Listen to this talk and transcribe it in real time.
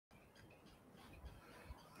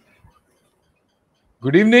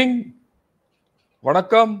Good evening,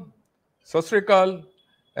 Vanakkam, Sat Sri Akal,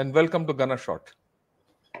 and welcome to Gana Shot.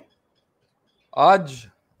 आज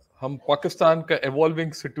हम पाकिस्तान का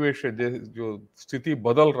evolving situation जो स्थिति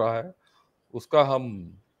बदल रहा है उसका हम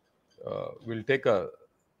will take a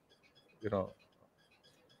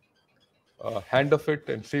hand of it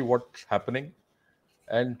and see what's happening.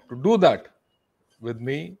 And to do that with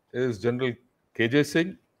me is General KJ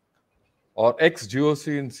Singh or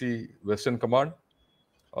ex-GOC in C Western Command.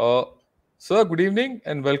 Sir, good evening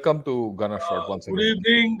and welcome to Gana Shot once good again.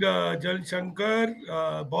 Evening जल शंकर,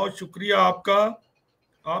 बहुत शुक्रिया आपका।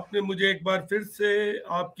 आपने मुझे एक बार फिर से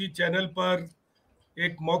आपकी चैनल पर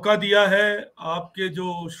एक मौका दिया है। आपके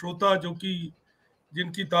जो श्रोता जो कि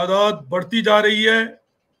जिनकी तादाद बढ़ती जा रही है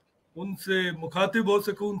उनसे मुखातिब हो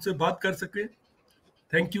सके, उनसे बात कर सके।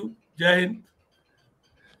 Thank you. जय हिंद।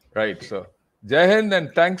 राइट सर, जय Hind and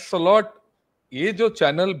thanks a lot. ये जो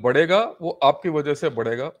चैनल बढ़ेगा वो आपकी वजह से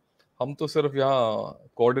बढ़ेगा, हम तो सिर्फ यहाँ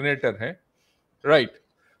कोऑर्डिनेटर हैं। राइट।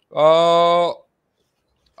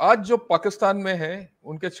 आज जो पाकिस्तान में है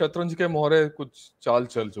उनके शतरंज के मोहरे कुछ चाल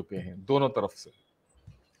चल चुके हैं दोनों तरफ से।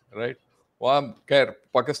 राइट। वहाँ खैर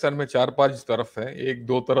पाकिस्तान में 4-5 तरफ है, एक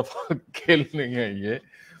दो तरफ खेल नहीं है ये।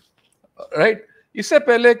 राइट। इससे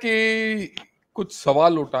पहले कि कुछ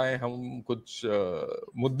सवाल उठाएं, हम कुछ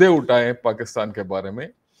मुद्दे उठाएं पाकिस्तान के बारे में,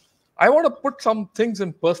 I want to put some things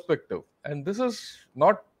in perspective, and this is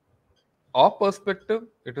not our perspective,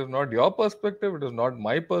 it is not your perspective, it is not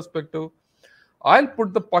my perspective. I'll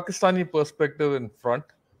put the Pakistani perspective in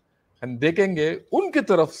front and देखेंगे उनकी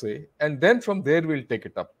तरफ से, and then from there we'll take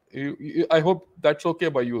it up. I hope that's okay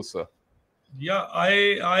by you, sir. Yeah,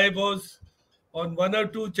 I was on one or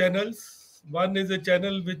two channels. One is a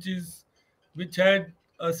channel which had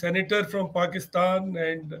a senator from Pakistan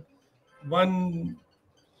and one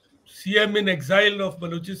CM in exile of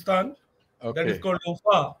Balochistan. That is Okay. called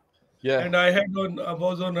OFA. Yeah. And I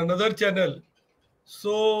was on another channel.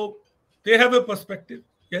 So they have a perspective.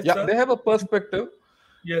 Yes, Yeah, sir. they have a perspective.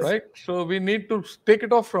 Yes. Right. So we need to take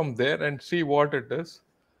it off from there and see what it is.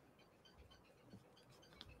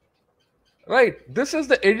 Right. This is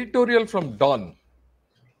the editorial from Dawn.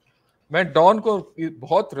 मैं don को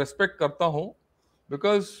बहुत respect करता हूं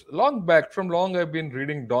because from long I've been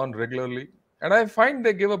reading Dawn regularly and I find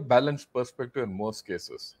they give a balanced perspective in most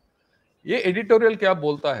cases. ये editorial क्या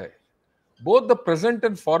बोलता है? Both the present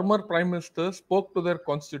and former prime ministers spoke to their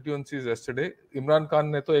constituencies yesterday. Imran Khan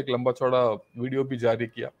ने तो एक लंबा चौड़ा video भी जारी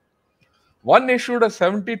किया. One issued a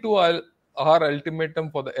 72-hour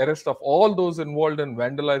ultimatum for the arrest of all those involved in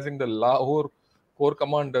vandalizing the Lahore Corps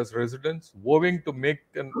Commander's residence, vowing to make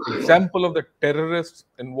an example of the terrorists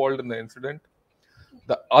involved in the incident.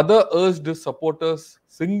 The other urged his supporters,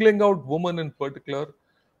 singling out women in particular,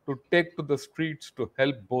 to take to the streets to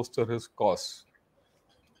help bolster his cause.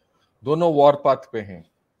 दोनों war path पे हैं,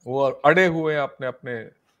 वो अड़े हुए हैं अपने अपने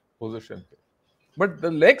position पे. But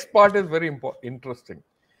the next part is very interesting.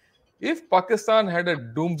 If Pakistan had a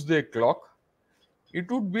doomsday clock,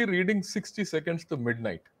 it would be reading 60 seconds to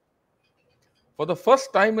midnight. For the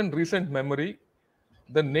first time in recent memory,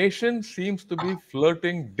 the nation seems to be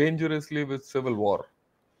flirting dangerously with civil war.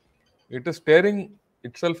 It is tearing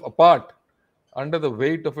itself apart under the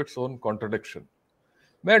weight of its own contradiction.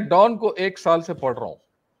 मैं don को 1 साल से पढ़ रहा हूं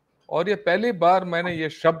और ये पहली बार मैंने ये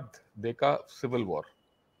शब्द देखा, सिविल वॉर.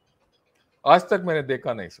 आज तक मैंने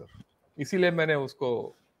देखा नहीं सर, इसीलिए मैंने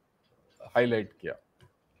उसको हाईलाइट किया.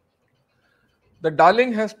 The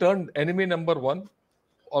darling has turned enemy number 1.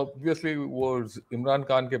 Obviously वो इमरान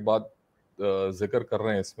खान के बाद जिक्र कर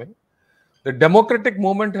रहे हैं इसमें. The democratic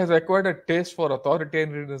movement has acquired a taste for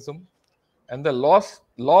authoritarianism and the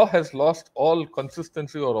law has lost all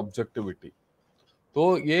consistency or objectivity.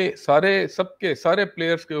 तो ये सारे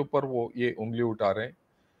प्लेयर्स के ऊपर वो ये उंगली उठा रहे हैं.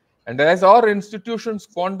 And as our institutions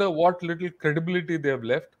squander what little credibility they have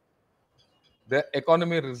left, the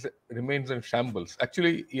economy remains in shambles.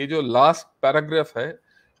 Actually, ये जो last paragraph है,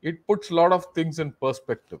 it puts a lot of things in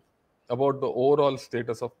perspective about the overall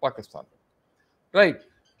status of Pakistan. Right?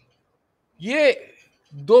 ये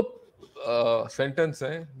दो sentence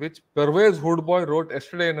हैं which Pervez Hoodboy wrote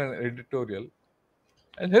yesterday in an editorial.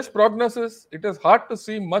 And his prognosis, it is hard to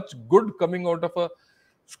see much good coming out of a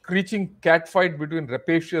screeching catfight between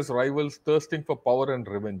rapacious rivals thirsting for power and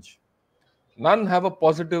revenge. None have a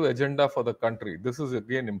positive agenda for the country. This is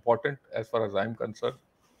again important as far as I'm concerned.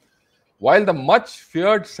 While the much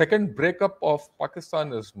feared second breakup of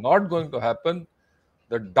Pakistan is not going to happen,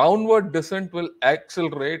 the downward descent will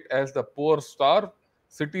accelerate as the poor starve,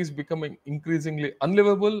 cities becoming increasingly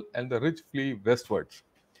unlivable, and the rich flee westwards.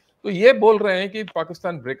 तो ये बोल रहे हैं कि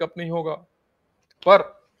Pakistan breakup नहीं होगा, पर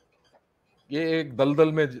ये एक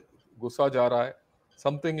दलदल में घुसा जा रहा है.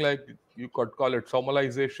 Something like you could call it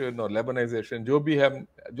Somalization और Lebanization, जो भी है,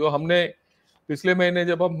 जो हमने पिछले महीने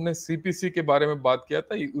जब हमने सीपीसी के बारे में बात किया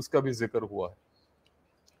था, उसका भी जिक्र हुआ है,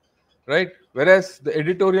 right? Whereas the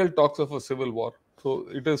editorial talks of a civil war. So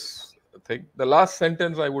it is, I think, the last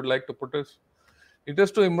sentence I would like to put is, it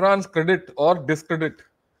is to Imran's credit or discredit,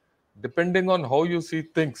 depending on how you see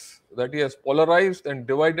things, that he has polarized and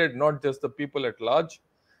divided not just the people at large,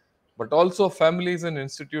 but also families and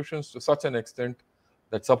institutions to such an extent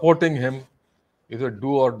that supporting him is a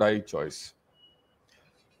do or die choice.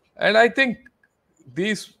 And I think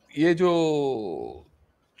these ये जो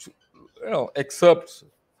excerpts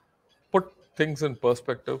put things in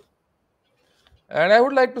perspective. And I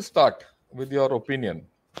would like to start with your opinion,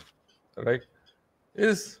 right?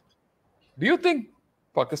 Do you think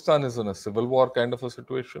Pakistan is in a civil war kind of a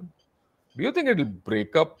situation? Do you think it will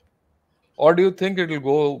break up? Or do you think it will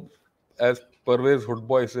go, as Pervez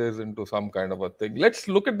Hoodboy says, into some kind of a thing? Let's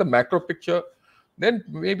look at the macro picture. Then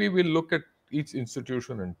maybe we'll look at each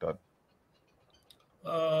institution in turn.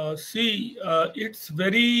 It's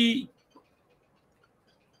very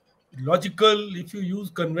logical if you use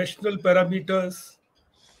conventional parameters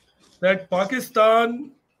that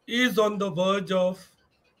Pakistan is on the verge of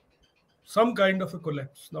some kind of a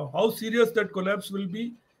collapse. Now, how serious that collapse will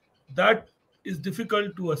be, that is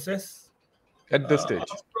difficult to assess. At this stage.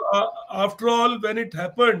 After all, when it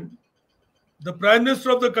happened, the Prime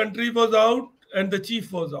Minister of the country was out and the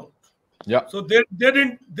Chief was out. Yeah. So they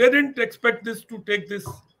didn't expect this to take this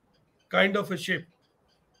kind of a shape.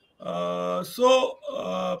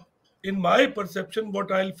 In my perception,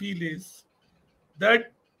 what I'll feel is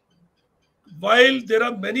that while there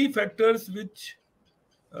are many factors which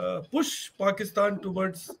push Pakistan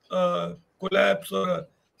towards collapse or a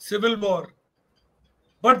civil war,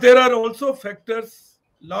 but there are also factors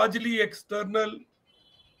largely external,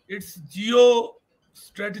 its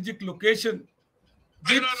geo-strategic location,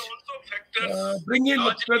 which bring in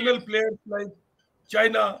external players like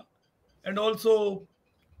China and also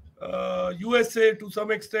USA to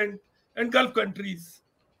some extent and Gulf countries,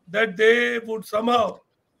 that they would somehow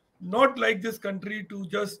not like this country to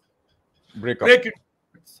just break it.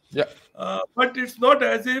 Yeah. But it's not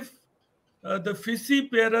as if the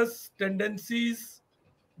fissiparous tendencies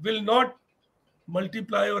will not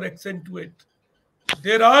multiply or accentuate.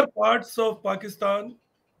 There are parts of Pakistan,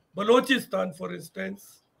 Balochistan for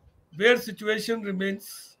instance, where situation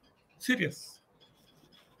remains serious.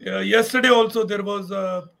 Yesterday also there was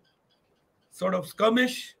a sort of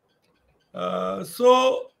skirmish.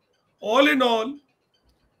 So all in all,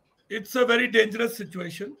 it's a very dangerous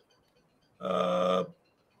situation.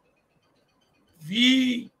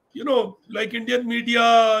 We, like Indian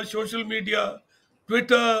media, social media,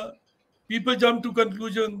 Twitter, people jump to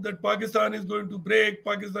conclusion that Pakistan is going to break.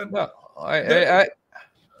 Pakistan. Yeah, I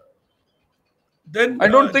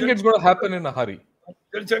don't think it's going to happen in a hurry.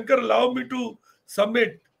 Shankar, allow me to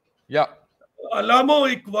submit. Yeah. Allama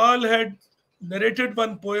Iqbal had narrated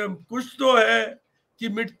one poem. कुछ तो है कि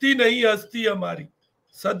मिटती नहीं हस्ती हमारी,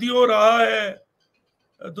 सदियों रहा है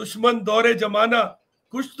दुश्मन दौरे जमाना,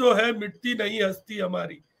 कुछ तो है मिटती नहीं हस्ती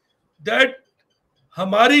हमारी. That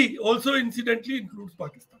Hamari also incidentally includes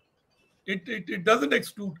Pakistan. It doesn't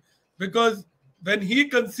exclude, because when he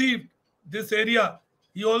conceived this area,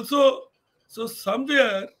 he also, so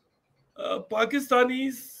somewhere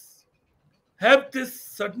Pakistanis have this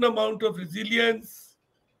certain amount of resilience,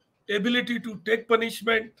 ability to take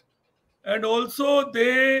punishment, and also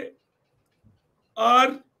they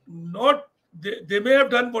are not, they may have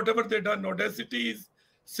done whatever they've done. Audacity is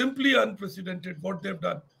simply unprecedented what they've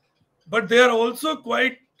done. But they are also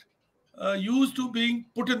quite used to being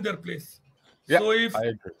put in their place. Yeah, so if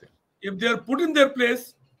they are put in their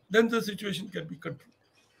place, then the situation can be controlled.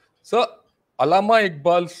 So Allama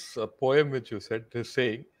Iqbal's poem, which you said, is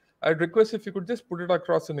saying, I'd request if you could just put it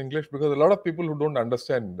across in English, because a lot of people who don't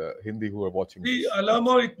understand Hindi who are watching this.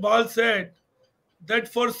 Allama Iqbal said that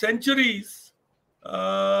for centuries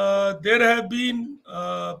there have been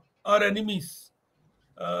our enemies.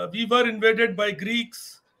 We were invaded by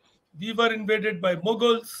Greeks. We were invaded by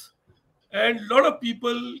Mughals, and a lot of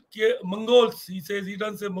people, Mongols, he says, he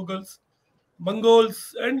doesn't say Mughals,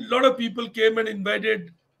 Mongols, and a lot of people came and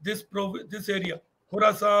invaded this area,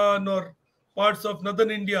 Khorasan or parts of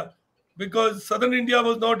northern India, because southern India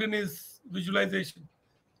was not in his visualization.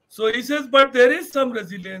 So he says, but there is some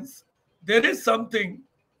resilience, there is something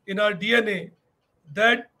in our DNA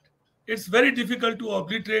that it's very difficult to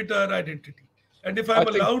obliterate our identity. And if I'm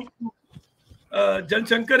allowed to,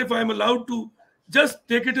 Shankar, if I'm allowed to just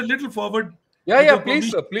take it a little forward. Yeah,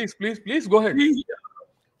 please, sir, please, go ahead.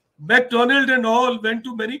 McDonald and all went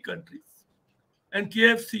to many countries, and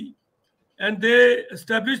KFC, and they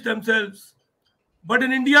established themselves. But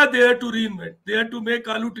in India, they had to reinvent. They had to make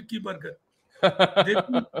aloo tikki burger. They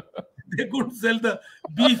couldn't, they couldn't sell the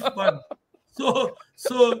beef bun.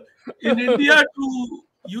 So in India,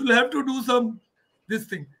 you'll have to do some this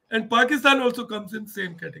thing. And Pakistan also comes in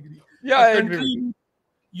same category. Yeah, A I agree with you. country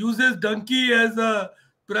uses donkey as a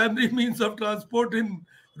primary means of transport in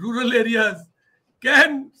rural areas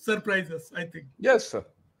can surprise us, I think. Yes, sir.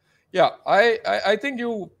 Yeah, I think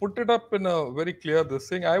you put it up in a very clear this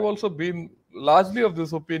thing. I've also been largely of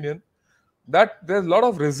this opinion that there's a lot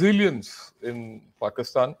of resilience in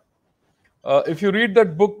Pakistan. If you read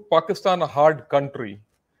that book, Pakistan, a Hard Country,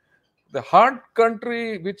 the hard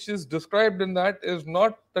country which is described in that is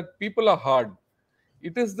not that people are hard.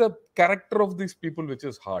 It is the character of these people which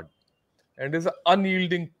is hard and is an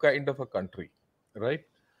unyielding kind of a country, right?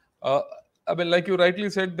 Uh, I mean, like you rightly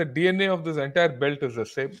said, the DNA of this entire belt is the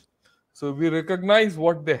same. So we recognize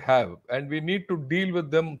what they have and we need to deal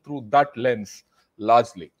with them through that lens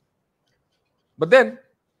largely. But then,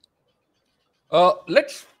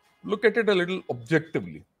 let's look at it a little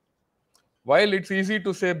objectively. While it's easy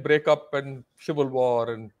to say break up and civil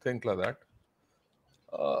war and things like that,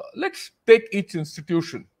 let's take each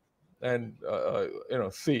institution and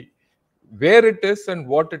see where it is and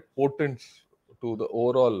what it portends to the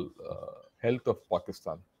overall health of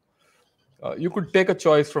Pakistan. You could take a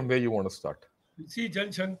choice from where you want to start. See,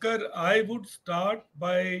 Jan Shankar, I would start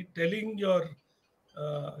by telling your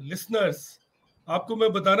listeners, आपको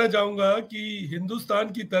मैं बताना चाहूंगा कि हिंदुस्तान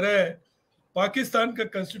की तरह पाकिस्तान का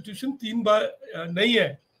constitution 3 बार नहीं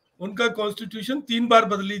है. उनका कॉन्स्टिट्यूशन 3 बार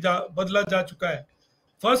बदला जा चुका है.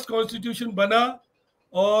 फर्स्ट कॉन्स्टिट्यूशन बना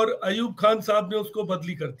और अयूब खान साहब ने उसको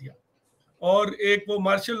बदली कर दिया और एक वो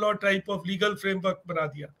martial law type of legal framework बना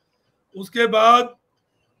दिया. उसके बाद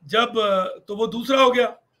जब तो वो दूसरा हो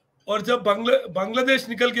गया और जब बांग्लादेश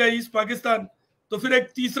निकल गया ईस्ट पाकिस्तान तो फिर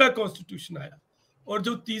एक तीसरा कॉन्स्टिट्यूशन आया और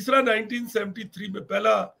जो तीसरा 1973 में,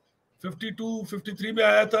 पहला 53 में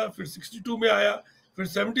आया था, फिर 62 में आया, फिर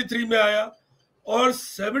 73 में आया और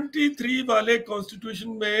 73 वाले कॉन्स्टिट्यूशन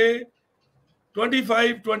में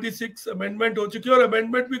 26 अमेंडमेंट हो चुकी है और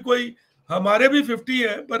अमेंडमेंट भी कोई हमारे भी 50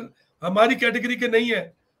 है पर हमारी कैटेगरी के नहीं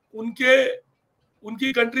है.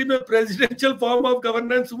 उनकी कंट्री में प्रेसिडेंशियल फॉर्म ऑफ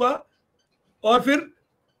गवर्नेंस हुआ और फिर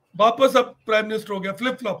वापस अब प्राइम मिनिस्टर हो गया,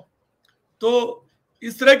 फ्लिप फ्लॉप. तो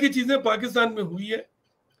इस तरह की चीजें पाकिस्तान में हुई है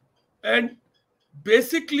and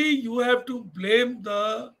basically you have to blame the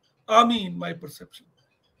army in my perception.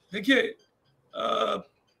 देखिए,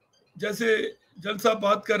 जैसे जन साहब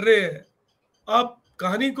बात कर रहे हैं, आप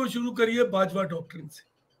कहानी को शुरू करिए बाजवा डॉक्ट्रिन से.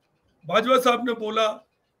 बाजवा साहब ने बोला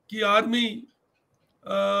कि आर्मी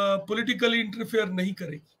पॉलिटिकली इंटरफेयर नहीं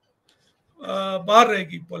करेगी, बाहर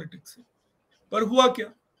रहेगी पॉलिटिक्स से. पर हुआ क्या,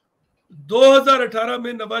 2018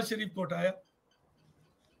 में नवाज शरीफ को हटाया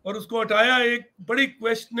और उसको हटाया एक बड़ी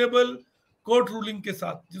क्वेश्चनेबल कोर्ट रूलिंग के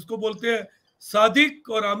साथ जिसको बोलते हैं सादिक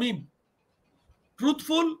और आमीन,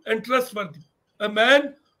 truthful and trustworthy, a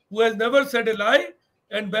man who has never said A lie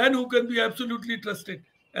and man who can be absolutely trusted.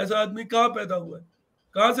 ऐसा आदमी कहाँ पैदा हुआ है,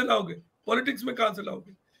 कहाँ से लाओगे, पॉलिटिक्स में कहाँ से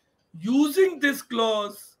लाओगे? Using this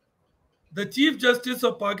clause, the Chief Justice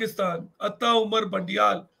of Pakistan, Atta Umar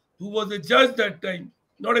Bandial, who was a judge that time,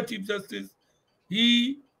 not a Chief Justice,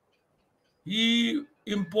 he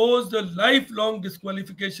imposed a lifelong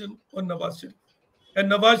disqualification on Nawaz Sharif. And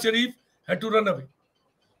Nawaz Sharif had to run away.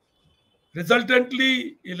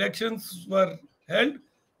 Resultantly, elections were held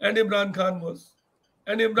and Imran Khan was.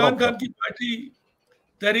 And Imran Khan की party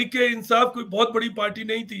Tehreek-e-Insaf कोई बहुत बड़ी party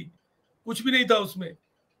नहीं थी, कुछ भी नहीं था उसमें.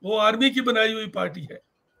 वो आर्मी की बनाई हुई पार्टी है.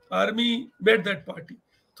 Army made that party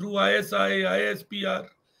through ISI, ISPR.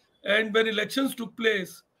 And when elections took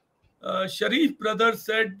place, Sharif brothers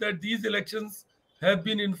said that these elections have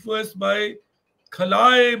been influenced by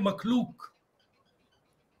Khalae Makhluk,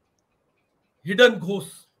 hidden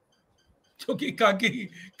ghosts, जो कि काकी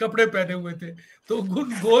कपड़े पहने हुए थे. तो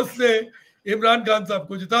उन घोस्ट से इमरान खान साहब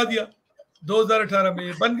को जिता दिया. 2018 में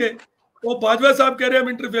ये बन गए. वो बाजवा साहब कह रहे हैं हम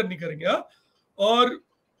इंटरफेयर नहीं करेंगे. हाँ, और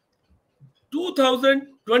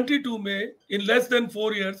 2022 में इन लेस देन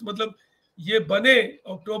 4 years, मतलब ये बने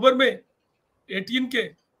अक्टूबर में 18 के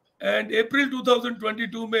एंड अप्रैल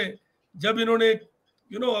 2022 में जब इन्होंने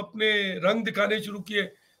अपने रंग दिखाने शुरू किए.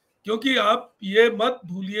 क्योंकि आप ये मत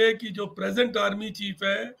भूलिए कि जो प्रेजेंट आर्मी चीफ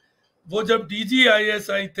है वो जब DG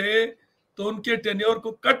ISI थे तो उनके टेन्योर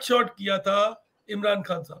को कट शॉर्ट किया था इमरान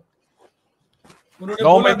खान साहब. उन्होंने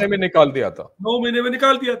 9 महीने में निकाल दिया था. 9 महीने में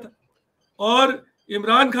निकाल दिया था. और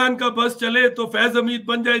इमरान खान का बस चले तो फैज हमीद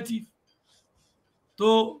बन जाए चीफ.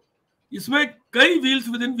 तो इसमें कई व्हील्स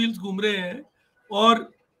विद इन व्हील्स घूम रहे हैं।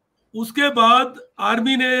 और उसके बाद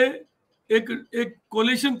आर्मी ने एक एक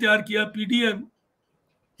कोलिशन तैयार किया, पीडीएम,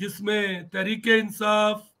 जिसमें तहरीके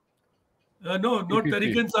इंसाफ, नॉट पीपीपी,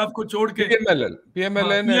 तहरीके इंसाफ को छोड़ के, पीएमएलएल, हाँ,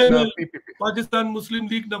 PMLN and PML, PPP. Pakistan Muslim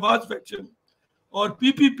league Nawaz faction, और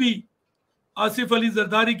पीपीपी, आसिफ अली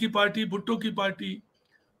जरदारी की पार्टी, भुट्टो की पार्टी,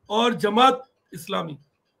 और जमात इस्लामी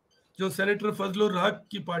जो सेनेटर फजलुर रहक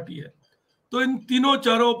की पार्टी है। तो इन तीनों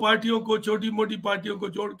चारों पार्टियों को, छोटी मोटी पार्टियों को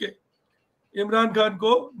जोड़ के इमरान खान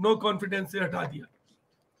को नो कॉन्फिडेंस से हटा दिया।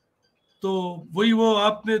 तो वही वो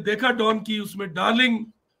आपने देखा डॉन की उसमें डार्लिंग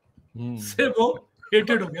से वो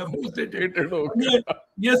हेटेड हो गया, मोस्ट हेटेड। Hated हो गया।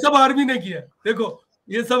 ये सब आर्मी ने किया, देखो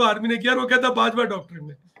ये सब आर्मी ने किया। और वो कहता भाजपा डॉक्ट्रिन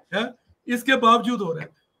में है, इसके बावजूद हो रहा है।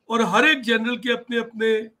 और हर एक जनरल के अपने अपने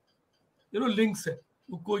लिंक्स है,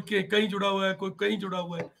 वो कोई के कहीं जुड़ा हुआ है, कोई कहीं जुड़ा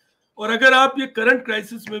हुआ है। और अगर आप ये करंट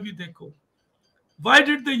क्राइसिस में भी देखो, why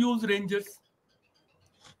did they use rangers?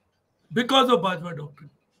 Because of Bhajpa doctrine,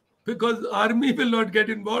 because army will not get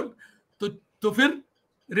involve, तो फिर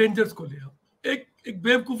रेंजर्स को ले आओ। एक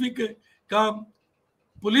बेवकूफी के काम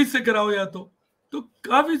पुलिस से कराओ या तो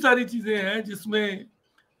काफी सारी चीजें हैं जिसमें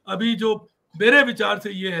अभी जो मेरे विचार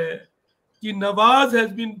से ये है कि Nawaz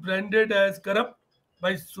has been branded as corrupt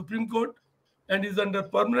bye supreme court and is under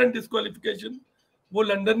permanent disqualification. वो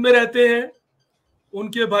लंदन में रहते हैं,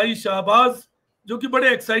 उनके भाई शाहबाज जो कि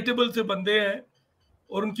बड़े एक्साइटेबल से बंदे हैं,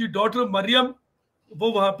 और उनकी डॉटर मरियम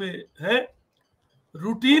वो वहां पे है।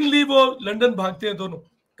 रूटीनली वो लंदन भागते हैं दोनों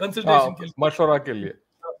कंसल्टेशन के लिए, मशवरा के लिए,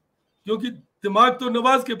 क्योंकि दिमाग तो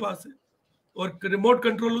नवाज के पास है और रिमोट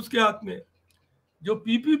कंट्रोल उसके हाथ में है। जो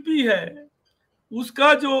पीपीपी है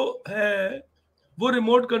उसका जो है वो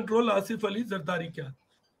रिमोट कंट्रोल आसिफ अली जरदारी के हाथ,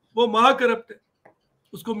 वो महा करप्ट है,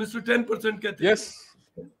 उसको मिस्टर 10% कहते हैं। यस।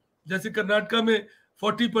 जैसे कर्नाटका में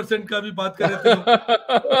 40% का भी बात कर रहे थे लोग।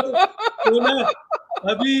 तो ना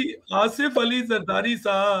अभी आसिफ अली जरदारी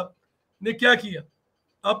साहब ने क्या किया,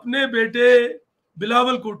 अपने बेटे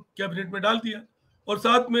बिलावल को कैबिनेट में डाल दिया, और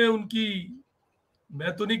साथ में उनकी,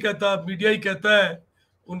 मैं तो नहीं कहता, मीडिया ही कहता है,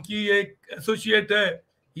 उनकी एक एसोसिएट है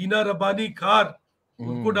हीना रब्बानी खार,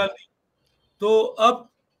 उनको डाल दी। तो अब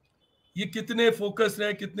ये कितने फोकस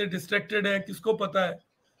है, कितने डिस्ट्रैक्टेड है, किसको पता है।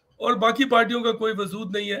 और बाकी पार्टियों का कोई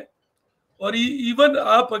वजूद नहीं है। और इवन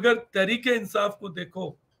आप अगर तहरीके इंसाफ को देखो,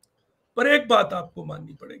 पर एक बात आपको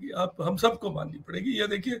माननी पड़ेगी, आप हम सबको माननी पड़ेगी, ये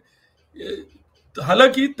देखिए,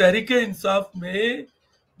 हालांकि तहरीके इंसाफ में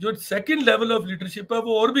जो सेकंड लेवल ऑफ लीडरशिप है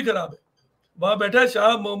वो और भी खराब है। वहां बैठा है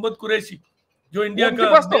शाह मोहम्मद कुरैशी, जो इंडिया उनके का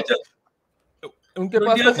पास मेजर, उनके जो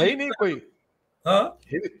पास इंडिया तो है से, ही नहीं कोई हाँ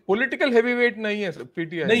पॉलिटिकल हैवीवेट नहीं है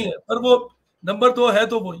पीटीआई नहीं में। है, पर वो नंबर तो है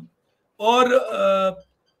तो वही। और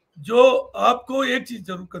जो आपको एक चीज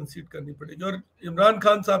जरूर कंसीड करनी पड़ेगी, और इमरान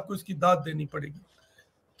खान साहब को इसकी दाद देनी पड़ेगी,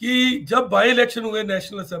 कि जब बाई इलेक्शन हुए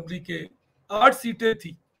नेशनल असेंबली के, 8 सीटें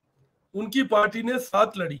थी, उनकी पार्टी ने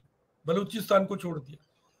 7 लड़ी, बलूचिस्तान को छोड़ दिया।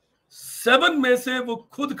 7 में से वो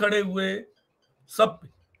खुद खड़े हुए सब पे,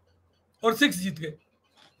 और 6 जीत गए।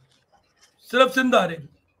 सिर्फ सिंध हारे,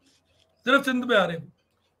 सिर्फ सिंध में हारे।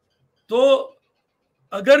 तो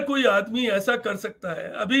अगर कोई आदमी ऐसा कर सकता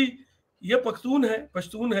है, अभी ये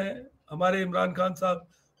पश्तून है हमारे इमरान खान साहब,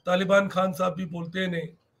 तालिबान खान साहब भी बोलते हैं,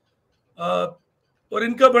 और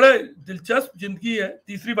इनका बड़ा दिलचस्प जिंदगी है,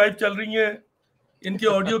 तीसरी वाइफ चल रही है, इनके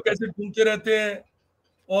ऑडियो कैसे ढूंढते रहते हैं।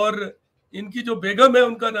 और इनकी जो बेगम है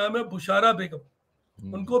उनका नाम है बुशारा बेगम,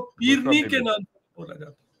 उनको पीरनी के नाम से बोला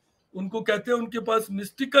जाता है, उनको कहते हैं उनके पास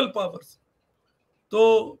मिस्टिकल पावर्स।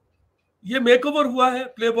 तो ये मेकओवर हुआ है,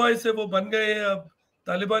 प्ले बॉय से वो बन गए हैं अब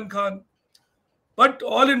Taliban Khan. But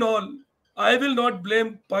all in all I will not blame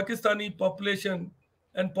Pakistani population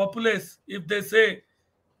and populace if they से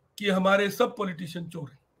कि हमारे सब पॉलिटिशियन चोर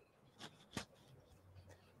हैं।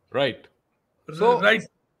 Right, right,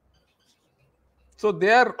 so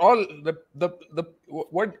they are all the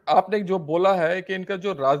what आपने जो बोला है कि इनका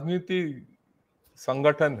जो राजनीति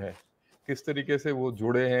संगठन है, किस तरीके से वो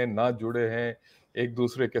जुड़े हैं, ना जुड़े हैं एक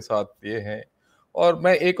दूसरे के साथ, ये हैं। और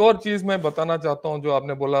मैं एक और चीज मैं बताना चाहता हूं, जो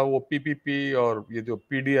आपने बोला वो पीपीपी और ये जो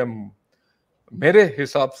पीडीएम, मेरे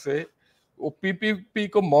हिसाब से वो पीपीपी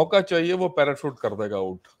को मौका चाहिए, वो पैराशूट कर देगा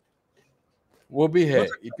आउट, वो भी है,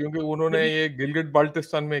 क्योंकि उन्होंने ये गिलगिट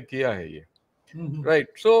बाल्टिस्तान में किया है ये।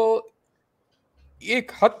 राइट, सो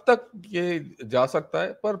एक हद तक ये जा सकता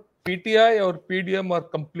है, पर पीटीआई और PDM are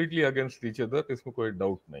completely against each other, इसमें कोई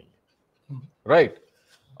डाउट नहीं है। राइट,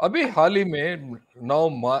 अभी हाल ही में 9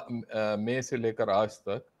 मई से लेकर आज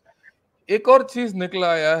तक एक और चीज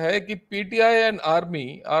निकला आया है कि PTI and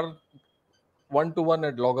army are 1-to-1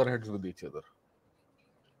 at loggerheads with each other.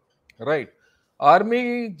 Right,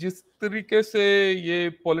 army जिस तरीके से ये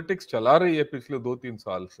पॉलिटिक्स चला रही है पिछले 2-3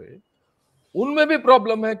 साल से, उनमें भी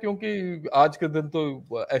प्रॉब्लम है, क्योंकि आज के दिन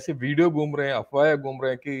तो ऐसे वीडियो घूम रहे हैं, अफवाहें घूम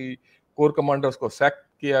रहे हैं कि कोर कमांडर्स को सैक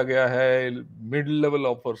किया गया है, मिडिल लेवल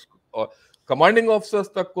ऑफिसर्स और कमांडिंग ऑफिसर्स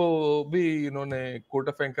तक को भी इन्होंने कोर्ट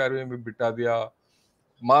ऑफ इंक्वायरी में बिठा दिया,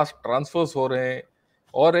 मास ट्रांसफर्स हो रहे हैं,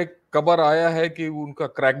 और एक खबर आया है कि उनका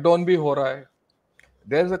क्रैकडाउन भी हो रहा है.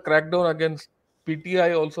 There is a crackdown against PTI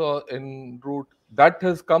also en route. That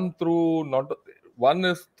has come through, not one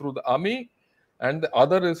is through the army and the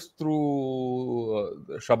other is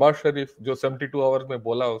through Shabazz Sharif, जो 72 hours में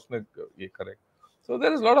बोला उसने ये करे. So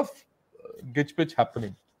there is a lot of gitch pitch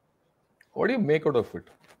happening. What do you make out of it?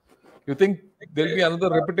 You think there'll be another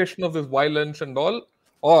repetition of this violence and all,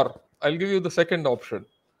 or I'll give you the second option.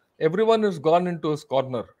 Everyone has gone into his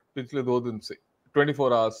corner पिछले 2 दिन से,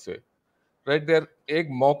 24 hours से. Right there एक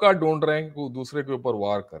मौका ढूंढ रहे हैं कि वो दूसरे के ऊपर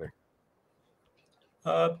वार करे.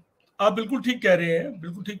 आप बिल्कुल ठीक कह रहे हैं,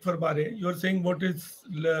 बिल्कुल ठीक फरमा रहे हैं. You are saying what is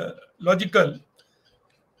logical,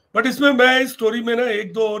 but इसमें मैं इस स्टोरी में ना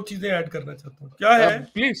एक दो और चीजें ऐड करना चाहता हूँ. क्या है,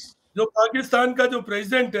 प्लीज. जो पाकिस्तान का जो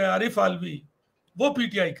प्रेसिडेंट है आरिफ आलवी, वो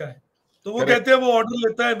पीटीआई का है. तो वो Correct. कहते हैं वो ऑर्डर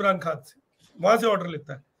लेता है इमरान खान से, वहां से ऑर्डर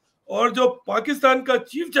लेता है. और जो पाकिस्तान का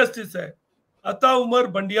चीफ जस्टिस है अता उमर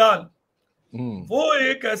बंडियाल, वो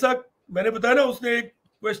एक ऐसा, मैंने बताया ना, उसने एक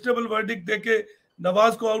क्वेश्चनेबल वर्डिक्ट देके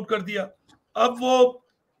नवाज को आउट कर दिया. अब वो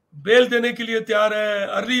बेल देने के लिए तैयार है,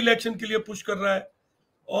 अर्ली इलेक्शन के लिए पुश कर रहा है.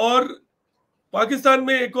 और पाकिस्तान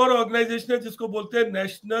में एक और ऑर्गेनाइजेशन है जिसको बोलते हैं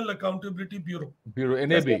नेशनल अकाउंटेबिलिटी ब्यूरो,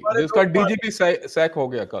 एनएबी, जिसका डीजीपी सैक हो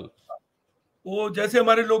गया कल. वो जैसे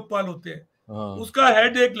हमारे लोकपाल होते हैं, उसका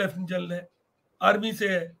हेड एक लेफ्टिनेंट जनरल है, आर्मी से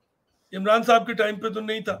है. इमरान साहब के टाइम पे तो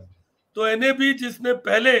नहीं था. तो एनएबी जिसने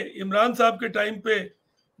पहले इमरान साहब के टाइम पे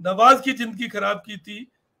नवाज की जिंदगी खराब की थी,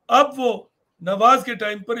 अब वो नवाज के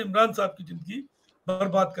टाइम पर इमरान साहब की जिंदगी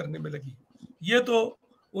बर्बाद करने में लगी. ये तो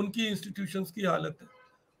उनकी इंस्टीट्यूशंस की हालत है.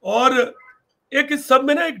 और एक इस सब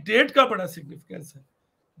में ना एक डेट का बड़ा सिग्निफिकेंस है.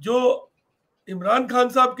 जो इमरान खान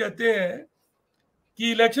साहब कहते हैं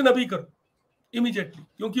कि इलेक्शन अभी करो इमीडिएटली,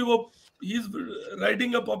 क्योंकि वो he is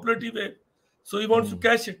riding a popularity wave, so he wants to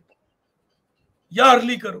cash it, या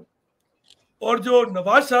अर्ली करो. और जो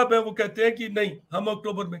नवाज साहब है वो कहते हैं कि नहीं, हम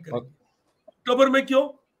अक्टूबर में करेंगे. अक्टूबर में क्यों?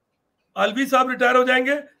 आलवी साहब रिटायर हो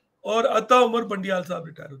जाएंगे और अता उमर बंडियाल साहब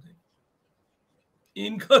रिटायर हो जाएंगे.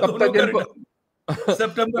 इनका दोनों का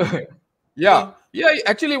सितंबर में. Yeah,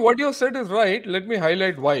 actually what you said is right. Let me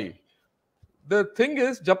highlight why. The thing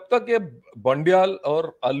is, जब तक ये बंडियाल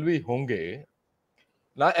और अलवी होंगे,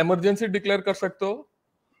 ना इमरजेंसी डिक्लेयर कर सकते हो,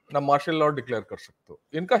 ना मार्शल लॉ डिक्लेयर कर सकते हो.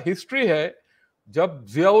 इनका हिस्ट्री है, जब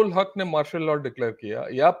जियाउल हक ने मार्शल लॉ डिक्लेयर किया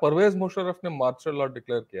या परवेज मुशर्रफ ने मार्शल लॉ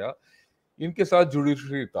डिक्लेयर किया, इनके साथ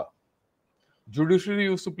जुडिशरी था. Judiciary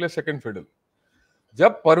used to play second fiddle.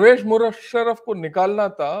 जब परवेज मुशर्रफ को निकालना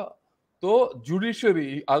था, तो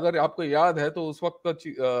जुडिशरी, अगर आपको याद है तो उस वक्त का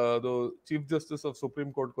chief justice of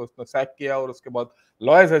supreme court को उसने सैक किया, और उसके बाद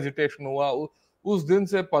लॉयर्स एजिटेशन हुआ. उस दिन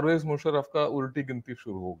से परवेज मुशर्रफ का उल्टी गिनती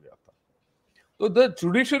शुरू हो गया था. तो the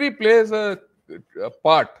judiciary plays a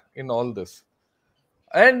part in all this.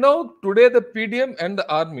 And now today the PDM and the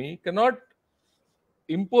army cannot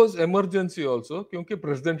impose emergency also, क्योंकि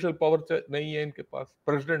presidential power नहीं है इनके पास,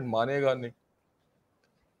 president मानेगा नहीं,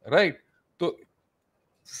 right?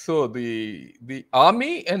 So the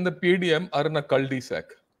army and the PDM are in a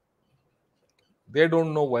cul-de-sac. They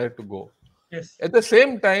don't know where to go. Yes. At the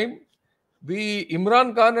same time, the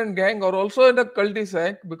Imran Khan and gang are also in a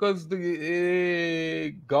cul-de-sac, because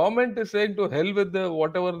the government is saying to hell with the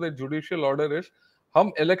whatever the judicial order is.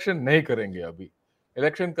 हम election नहीं करेंगे अभी.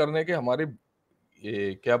 Election करने के हमारे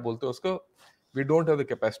ये क्या बोलते हैं उसको, we don't have the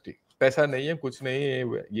capacity, पैसा नहीं है, कुछ नहीं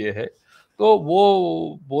है, ये है. तो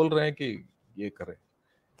वो बोल रहे हैं कि ये करें.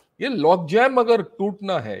 ये लॉक जैम अगर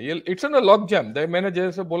टूटना है, ये इट्स एन लॉक जैम. मैंने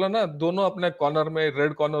जैसे बोला ना, दोनों अपने कॉर्नर में,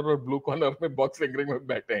 रेड कॉर्नर और ब्लू कॉर्नर में बॉक्सिंग रिंग में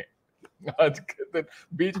बैठे हैं. आज के दिन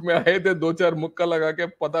बीच में आए थे, 2-4 मुक्का लगा के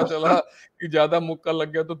पता चला कि ज्यादा मुक्का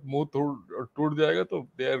लग गया तो मुंह टूट जाएगा, तो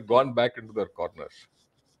they are gone back into their corners,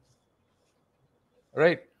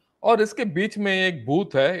 right. और इसके बीच में एक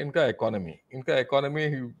भूत है, इनका इकोनॉमी. इनका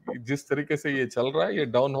इकोनॉमी जिस तरीके से ये चल रहा है, ये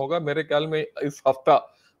डाउन होगा मेरे ख्याल में. इस हफ्ता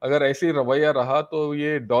अगर ऐसी रवैया रहा तो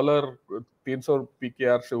ये डॉलर 300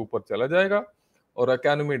 पीकेआर से ऊपर चला जाएगा और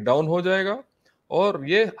इकोनॉमी डाउन हो जाएगा, और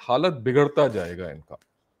ये हालत बिगड़ता जाएगा इनका,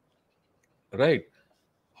 right?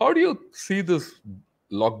 How do you see this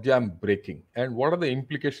logjam breaking, and what are the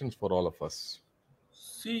implications for all of us?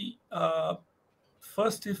 See,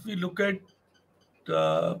 first, if we look at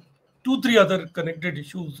 2-3 other connected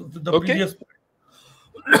issues of the previous point,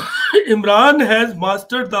 Imran has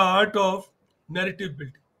mastered the art of narrative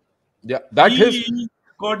building. Yeah, that He is.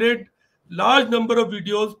 recorded large number of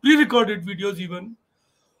videos, pre-recorded videos even,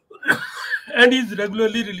 and he's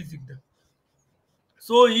regularly releasing them.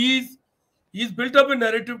 So he's built up a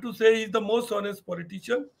narrative to say he's the most honest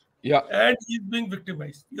politician Yeah, and he's being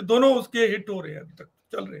victimized. ये दोनों उसके hit हो रहे हैं, अभी तक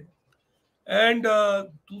चल रहे हैं. एंड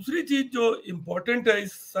दूसरी चीज जो इम्पोर्टेंट है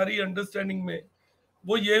इस सारी अंडरस्टैंडिंग में,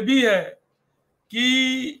 वो ये भी है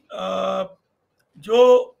कि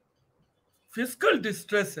जो फिजिकल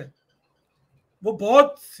डिस्ट्रेस है वो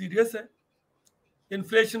बहुत सीरियस है.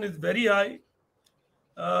 Inflation is very high.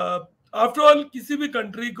 After all किसी भी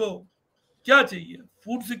कंट्री को क्या चाहिए?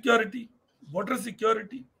 Food security, water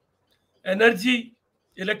security, energy,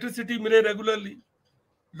 electricity मिले रेगुलरली,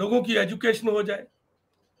 लोगों की एजुकेशन हो जाए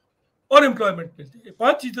और एम्प्लॉयमेंट मिल जाए.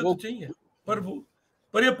 5 चीजें तो चाहिए.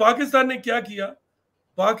 पर ये पाकिस्तान ने क्या किया?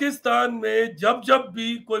 पाकिस्तान में जब जब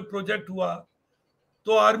भी कोई प्रोजेक्ट हुआ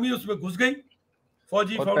तो आर्मी उसमें घुस गई.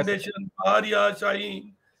 फौजी फाउंडेशन, आर्या,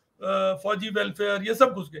 शाहीन, फौजी वेलफेयर, ये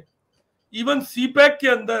सब घुस गए. इवन सीपैक के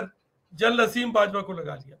अंदर जनरल असीम बाजवा को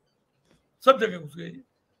लगा लिया. सब जगह घुस गए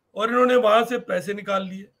और इन्होंने वहां से पैसे निकाल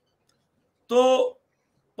लिए. तो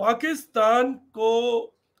पाकिस्तान को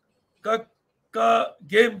का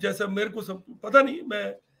गेम, जैसा मेरे को पता नहीं,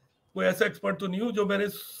 मैं कोई ऐसा एक्सपर्ट तो नहीं हूं, जो मैंने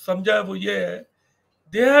समझा है वो ये है,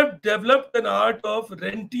 they have developed an art of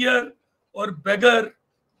रेंटियर और बेगर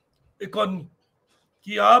इकोनॉमी,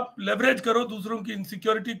 कि आप लेवरेज करो दूसरों की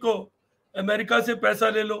इनसिक्योरिटी को, अमेरिका से पैसा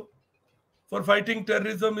ले लो for fighting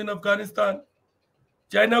terrorism in Afghanistan,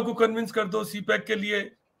 China को कन्विंस कर दो सीपैक के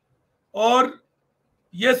लिए, और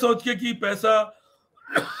ये सोच के कि पैसा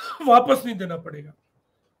वापस नहीं देना पड़ेगा.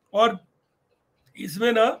 और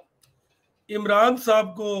इसमें ना इमरान साहब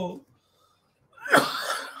को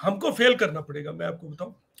हमको फेल करना पड़ेगा. मैं आपको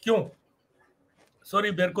बताऊं क्यों.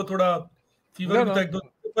 सॉरी, मेरे को थोड़ा फीवर भी था एक दो,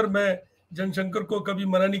 पर मैं जनशंकर को कभी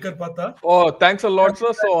मना नहीं कर पाता. Oh, thanks a lot,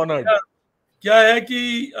 sir. So honored. क्या है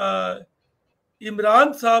कि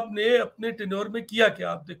इमरान साहब ने अपने टेन्योर में किया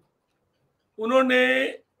क्या, आप देखो. उन्होंने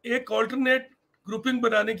एक ऑल्टरनेट ग्रुपिंग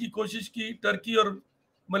बनाने की कोशिश की टर्की और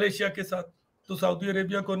मलेशिया के साथ, तो सऊदी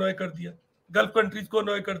अरेबिया को नॉय कर दिया, गल्फ कंट्रीज को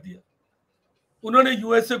नॉय कर दिया. उन्होंने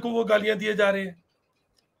यूएसए को वो गालियां दिए जा रहे हैं.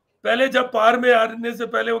 पहले जब पार में आने से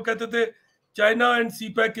पहले वो कहते थे China and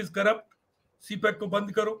CPEC is corrupt, CPEC को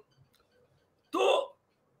बंद करो. तो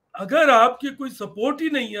अगर आपकी कोई सपोर्ट ही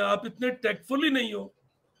नहीं है, आप इतने टेकफुल ही नहीं हो,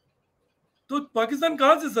 तो पाकिस्तान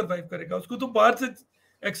कहां से सरवाइव करेगा? उसको तो बाहर से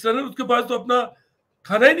एक्सटर्नल, उसके पास तो अपना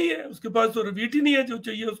खाना ही नहीं है, उसके पास तो रवीट ही नहीं है जो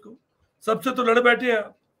चाहिए उसको. सबसे तो लड़ बैठे हैं.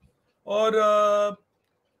 और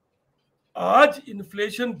आज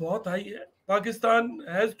इन्फ्लेशन बहुत हाई है. पाकिस्तान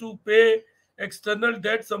हैज टू पे external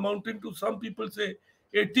dates amounting to, some people से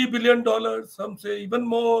 $80 billion, सम से इवन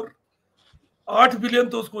मोर. 8 बिलियन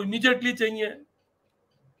तो उसको इमीडिएटली चाहिए.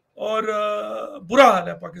 और बुरा हाल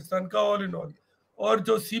है पाकिस्तान का ऑल इन ऑल. और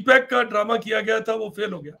जो सीपैक का ड्रामा किया गया था वो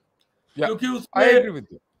फेल हो गया, क्योंकि उसमें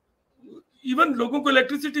इवन लोगों को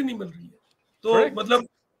इलेक्ट्रिसिटी नहीं मिल रही है. तो मतलब,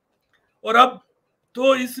 और अब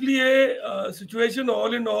तो इसलिए situation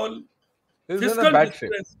all in all fiscal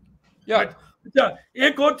distress. अच्छा,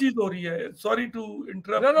 एक और चीज हो रही है, सॉरी टू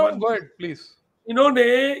इंटरप्ट, प्लीज.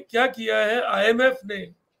 इन्होंने क्या किया है, आईएमएफ ने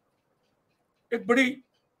एक बड़ी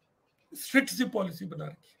स्ट्रिक्ट सी पॉलिसी बना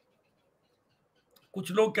रखी.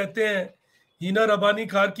 कुछ लोग कहते हैं हीना रबानी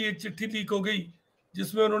खार की एक चिट्ठी लीक हो गई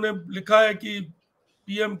जिसमें उन्होंने लिखा है कि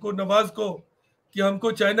पीएम को, नवाज को, कि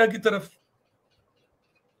हमको चाइना की तरफ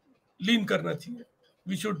लीन करना चाहिए,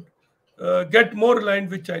 we should get more aligned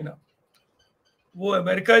with China. वो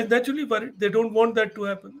America is naturally worried, they don't want that to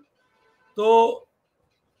happen. तो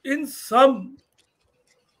इन सम,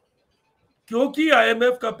 क्योंकि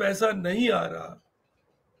आईएमएफ का पैसा नहीं आ रहा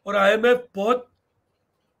और आईएमएफ बहुत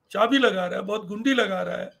चाबी लगा रहा है, बहुत गुंडी लगा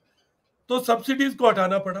रहा है, तो सब्सिडीज को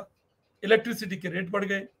हटाना पड़ा. इलेक्ट्रिसिटी के रेट बढ़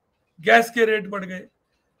गए, गैस के रेट बढ़ गए.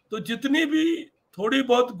 तो जितनी भी थोड़ी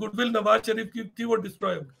बहुत गुडविल नवाज शरीफ की थी वो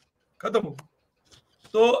डिस्ट्रॉय हो गई, खत्म हो गई.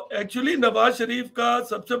 तो एक्चुअली नवाज शरीफ का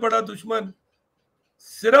सबसे बड़ा दुश्मन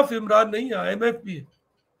सिर्फ इमरान नहीं है, आईएमएफ भी है.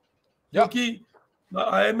 क्योंकि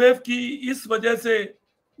आईएमएफ की इस वजह से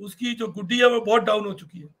उसकी जो गुड्डी है वो बहुत डाउन हो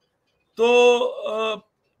चुकी है. तो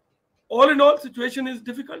all in all situation is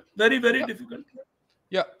difficult, very difficult.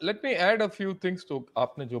 Yeah, let me add a few things to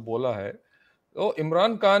आपने जो बोला है. तो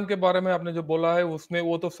इमरान खान के बारे में आपने जो बोला है, उसने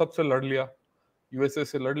वो तो सबसे लड़ लिया, यूएसए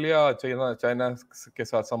से लड़ लिया, चाइना के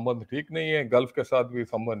साथ संबंध ठीक नहीं है, गल्फ के साथ भी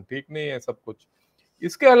संबंध ठीक नहीं है, सब कुछ.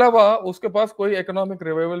 इसके अलावा उसके पास कोई इकोनॉमिक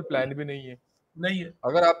रिवाइवल प्लान भी नहीं है.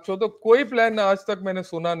 अगर आप चाहो तो कोई प्लान आज तक मैंने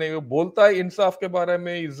सुना नहीं. वो बोलता है इंसाफ के बारे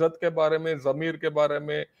में, इज्जत के बारे में, जमीर के बारे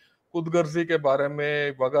में, खुदगर्जी के बारे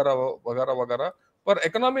में वगैरह वगैरह वगैरह, पर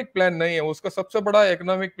इकोनॉमिक प्लान नहीं है। उसका सबसे बड़ा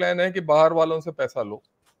इकोनॉमिक प्लान है कि बाहर वालों से पैसा लो,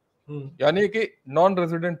 यानी कि नॉन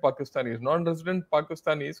रेजिडेंट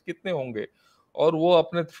पाकिस्तानीज कितने होंगे, और वो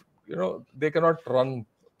अपने they can not run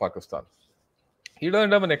Pakistan. He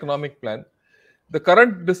doesn't have an economic plan. The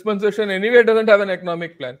current dispensation anyway doesn't have an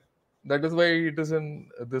economic plan. That is why it is in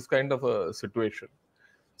this kind of a situation.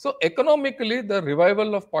 So economically, the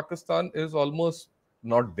revival of Pakistan is almost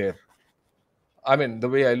not there. I mean, the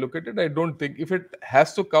way I look at it, I don't think if it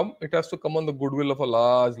has to come, it has to come on the goodwill of a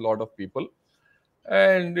large lot of people,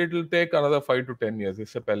 and it will take another 5 to 10 years.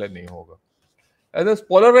 इससे पहले नहीं होगा. And this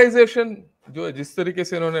polarization, जो जिस तरीके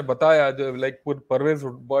से इन्होंने बताया, जो like Parvez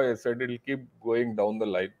Boy said, it will keep going down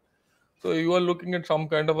the line. So you are looking at some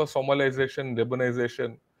kind of a Somalization,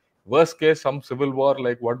 Lebanization, worst case, some civil war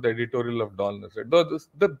like what the editorial of Dawn said.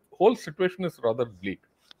 The whole situation is rather bleak,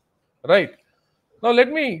 right? Now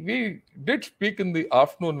we did speak in the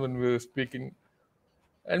afternoon when we were speaking,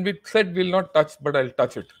 and we said we'll not touch, but I'll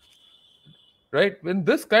touch it, right? When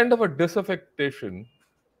this kind of a disaffectation,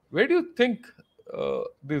 where do you think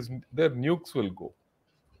their nukes will go?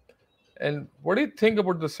 And what do you think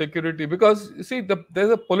about the security? Because you see,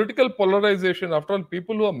 there's a political polarization. After all,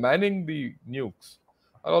 people who are manning the nukes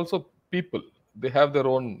are also people. They have their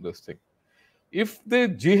own this thing. If the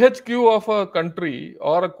GHQ of a country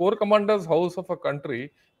or a core commander's house of a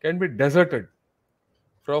country can be deserted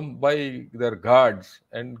from by their guards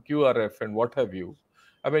and QRF and what have you,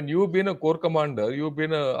 I mean, you've been a core commander, you've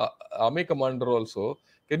been a army commander also.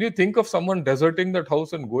 Can you think of someone deserting that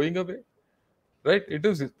house and going away? Right? It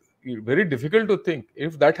is very difficult to think.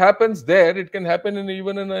 If that happens there, it can happen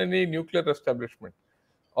even in any nuclear establishment.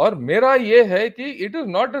 और मेरा ये है कि it is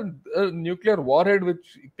not a nuclear warhead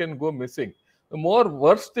which can go missing. The more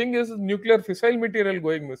worst thing is nuclear fissile material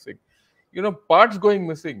going missing. Parts going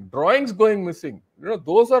missing, drawings going missing.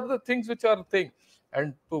 Those are the things which are thing.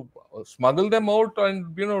 And to smuggle them out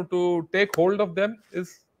and to take hold of them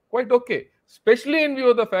is quite okay. Especially in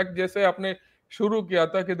view of the fact, जैसे आपने शुरू किया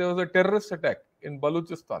था कि there was a terrorist attack in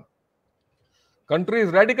Balochistan. Country is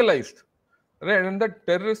radicalized, right? And the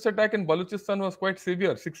terrorist attack in Balochistan was quite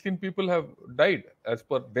severe. 16 people have died as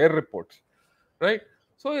per their reports, right?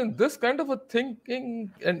 So in this kind of a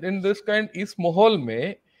thinking and in this kind इस माहौल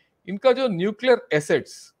में इनका जो nuclear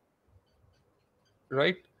assets,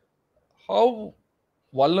 right? How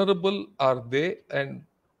vulnerable are they, and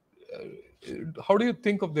how do you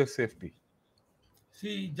think of their safety?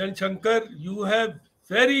 See, Shankar, you have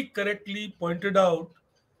very correctly pointed out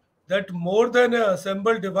that more than an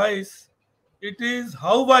assembled device, it is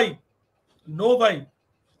how why, know why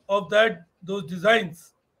of those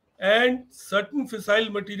designs and certain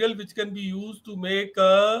fissile material which can be used to make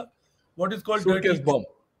what is called Suitcase bomb.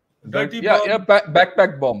 dirty Yeah, bomb,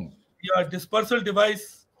 backpack bomb. या dispersal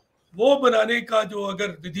device, वो बनाने का जो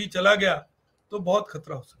अगर विधि चला गया तो बहुत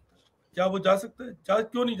खतरा हो सकता है. क्या वो जा सकता है?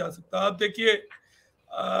 क्यों नहीं जा सकता? आप देखिए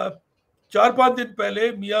 4-5 दिन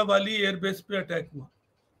पहले मियाँ वाली एयरबेस पे अटैक हुआ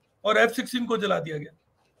और F-16 को जला दिया गया.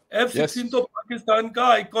 F-16 तो पाकिस्तान का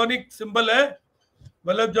आइकॉनिक सिंबल है.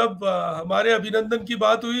 मतलब जब हमारे अभिनंदन की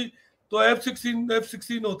बात हुई तो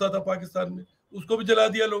F-16 होता था पाकिस्तान में, उसको भी जला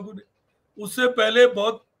दिया लोगों ने. उससे पहले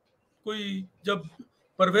बहुत कोई जब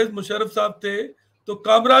परवेज मुशर्रफ साहब थे तो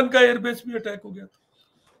कामरान का एयरबेस भी अटैक हो गया था.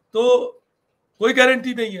 तो कोई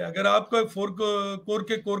गारंटी नहीं है. अगर आपका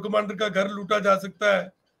कोर कमांडर का घर लूटा जा सकता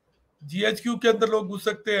है, GHQ के अंदर लोग घुस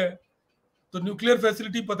सकते हैं, तो न्यूक्लियर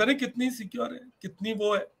फैसिलिटी पता नहीं कितनी सिक्योर है, कितनी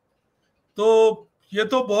वो है. तो ये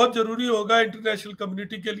तो बहुत जरूरी होगा इंटरनेशनल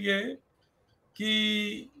कम्युनिटी के लिए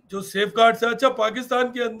कि जो सेफ गार्ड्स है. अच्छा,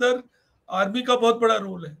 पाकिस्तान के अंदर आर्मी का बहुत बड़ा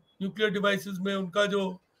रोल है न्यूक्लियर डिवाइसेस में. उनका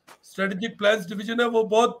जो स्ट्रेटेजिक प्लान्स डिवीजन है वो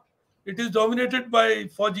बहुत, इट इज डोमिनेटेड बाय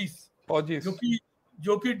फौजीज,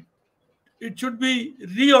 जो कि it should be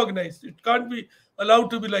reorganized. It can't be allowed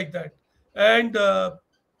to be like that. And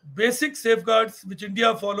basic safeguards which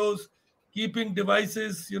India follows, keeping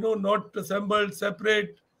devices, not assembled,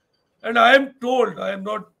 separate. And I am told, I am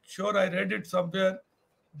not sure, I read it somewhere,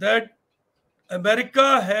 that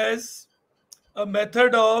America has a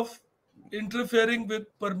method of interfering with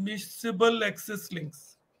permissible access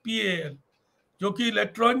links, PAL, जो कि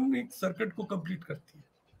electronic circuit को complete करती है.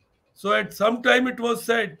 So at some time it was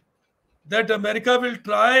said that America will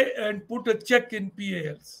try and put a check in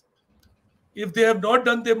PALs. If they have not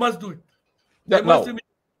done, they must do it. They must.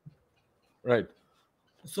 Right.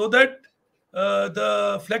 So that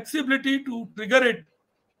the flexibility to trigger it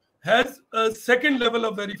has a second level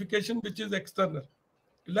of verification, which is external.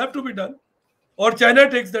 It will have to be done. Or China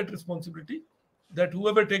takes that responsibility, that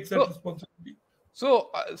whoever takes that responsibility.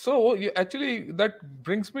 So actually that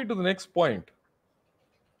brings me to the next point,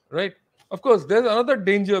 right? Of course, there's another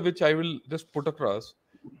danger which I will just put across.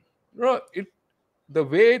 It the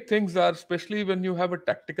way things are, especially when you have a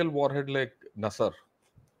tactical warhead like Nasser,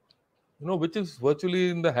 which is virtually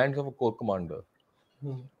in the hands of a corps commander,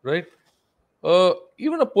 Hmm. right?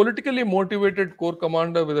 Even a politically motivated corps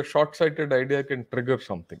commander with a short-sighted idea can trigger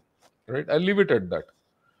something, right? I'll leave it at that.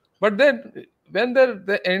 But then, when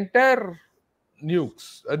the entire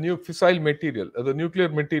nukes, a fissile material, the nuclear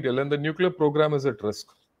material, and the nuclear program is at risk,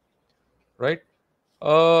 right?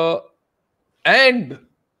 Uh, and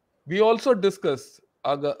we also discussed,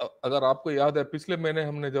 अगर अगर आपको याद है पिछले महीने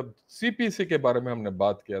हमने जब CPC के बारे में हमने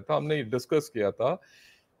बात किया था, हमने डिस्कस किया था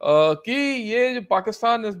कि ये जो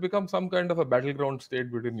Pakistan has become some kind of a battleground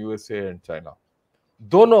state between USA and China.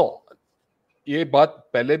 दोनों, ये बात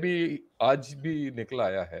पहले भी आज भी निकल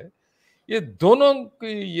आया है, ये दोनों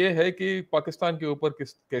की ये है कि पाकिस्तान के ऊपर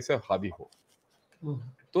कैसे हावी हो. Hmm.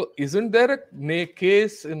 So isn't there a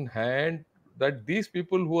case in hand that these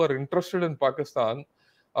people who are interested in Pakistan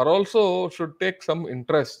are also should take some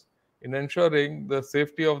interest in ensuring the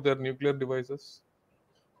safety of their nuclear devices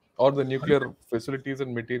or the nuclear facilities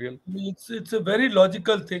and material? It's a very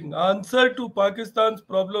logical thing. Answer to Pakistan's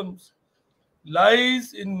problems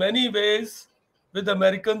lies in many ways with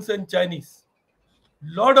Americans and Chinese.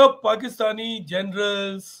 Lot of Pakistani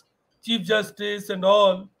generals, chief justice, and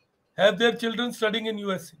all have their children studying in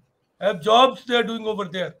USA, have jobs they are doing over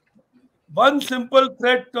there. One simple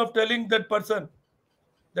threat of telling that person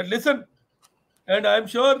that listen, and I'm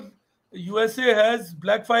sure USA has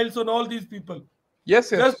black files on all these people.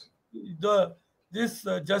 Yes, Just yes. the this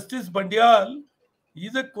Justice Bandial,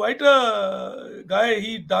 he's a quite a guy.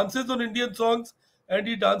 He dances on Indian songs and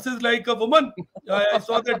he dances like a woman. I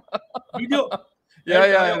saw that video, Yeah,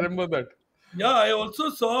 and yeah, I remember that. yeah, I also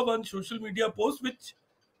saw one social media post which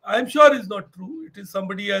I'm sure is not true. It is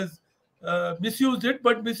somebody has misused it,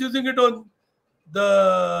 but misusing it on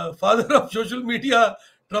the father of social media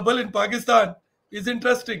trouble in Pakistan is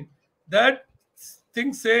interesting. That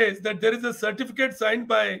thing says that there is a certificate signed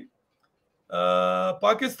by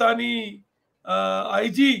Pakistani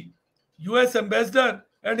IG, US ambassador,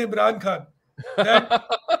 and Imran Khan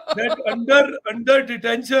that under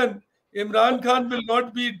detention, Imran Khan will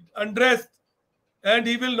not be undressed and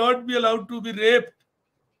he will not be allowed to be raped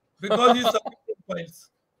because he's submitting files.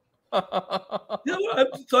 Yeah,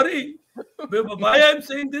 I'm sorry. Why I'm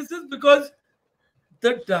saying this is because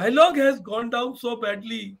the dialogue has gone down so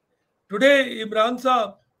badly. Today, Imran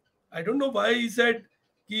Saab, I don't know why he said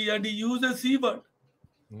and he used a C word.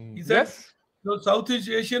 He said Yes. जो south east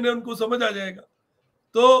Asian है उनको समझ आ जाएगा.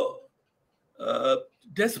 तो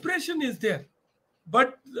desperation is there,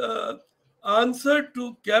 but answer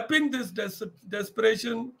to capping this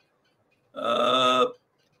desperation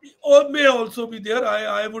or may also be there.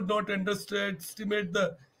 I would not estimate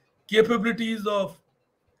the capabilities of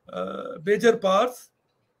major powers.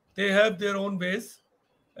 They have their own ways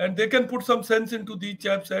and they can put some sense into these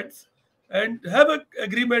chap sets and have a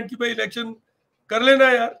agreement कि भाई election कर लेना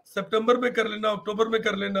यार, सितंबर में कर लेना, अक्टूबर में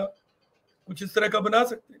कर लेना, कुछ इस तरह का बना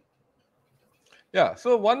सकते हैं. Yeah.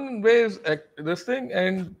 So one way is this thing,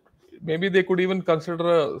 and maybe they could even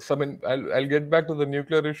consider some. I'll get back to the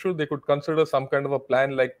nuclear issue. They could consider some kind of a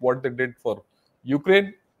plan like what they did for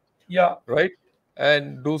Ukraine, Yeah. right?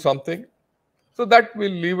 And do something. So that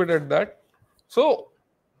we'll leave it at that. So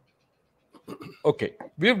okay,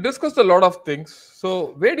 we've discussed a lot of things. So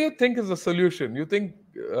where do you think is the solution? You think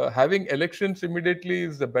having elections immediately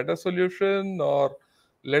is the better solution, or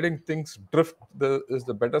letting things drift is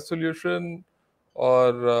the better solution,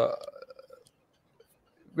 or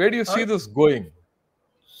where do you I see this going?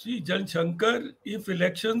 see, Jan Shankar, if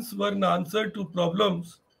elections were an answer to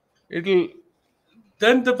problems, It'll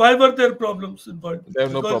then why were there problems in world? They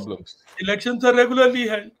have no Because problems. elections are regularly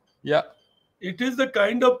held. Yeah. It is the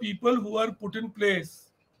kind of people who are put in place.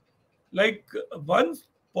 Like one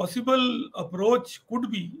possible approach could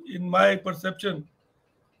be, in my perception,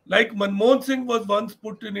 like Manmohan Singh was once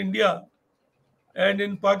put in India, and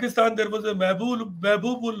in Pakistan there was a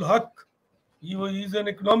Mahbubul Haq. He's an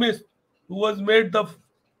economist who was made the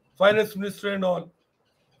finance minister and all.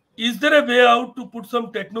 Is there a way out to put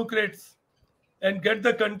some technocrats and get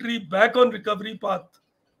the country back on recovery path?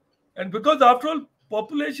 And because after all,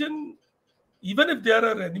 population, even if they are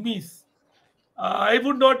our enemies, I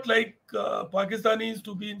would not like Pakistanis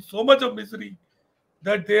to be in so much of misery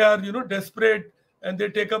that they are, desperate and they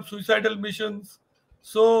take up suicidal missions.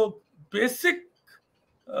 So basic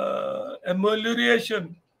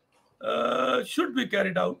amelioration should be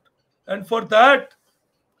carried out, and for that,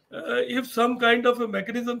 if some kind of a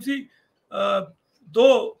mechanism, see,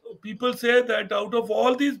 though people say that out of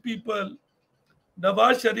all these people,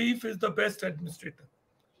 Nawaz Sharif is the best administrator.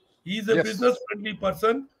 He is a Yes. business friendly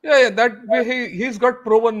person. Yeah, that way he's got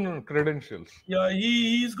proven credentials. Yeah,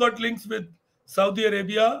 he's got links with Saudi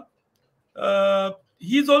Arabia.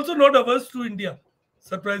 He's also not averse to India.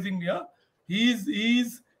 Surprisingly, yeah.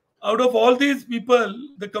 He's out of all these people, the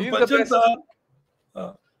He's the compulsions best.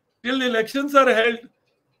 are till elections are held.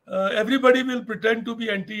 Everybody will pretend to be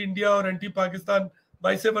anti-India or anti-Pakistan.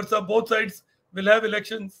 Vice versa, both sides will have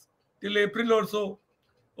elections till April or so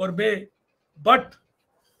or May. But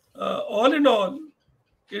all in all,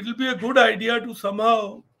 it will be a good idea to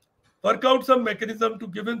somehow work out some mechanism to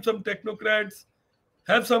give him some technocrats,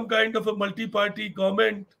 have some kind of a multi-party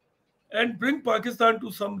government, and bring Pakistan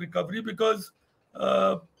to some recovery, because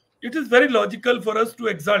uh, it is very logical for us to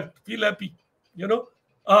exult, feel happy, you know.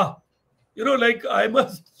 Ah, like I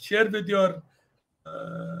must share with your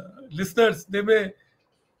listeners, they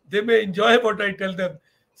may enjoy what I tell them.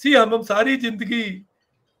 See, हम सारी जिंदगी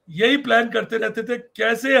यही plan करते रहते थे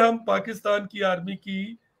कैसे हम पाकिस्तान की आर्मी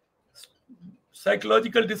की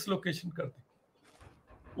साइकोलॉजिकल डिसलोकेशन कर दें,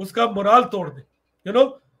 उसका मोराल तोड़ दें,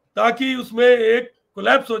 ताकि उसमें एक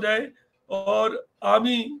कोलैप्स हो जाए और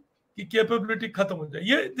आर्मी की कैपेबिलिटी खत्म हो जाए.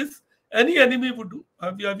 ये this any enemy would do.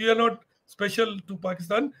 We are not special to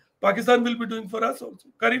Pakistan. Pakistan will be doing for us also.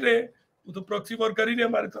 कर ही रहे हैं, वो तो प्रॉक्सी वॉर कर ही रहे हैं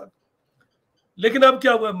हमारे साथ. लेकिन अब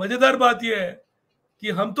क्या हुआ, मजेदार बात यह है कि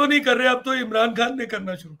हम तो नहीं कर रहे, अब तो इमरान खान ने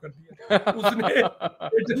करना शुरू कर दिया. उसने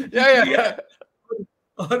Yeah.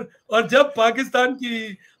 और जब पाकिस्तान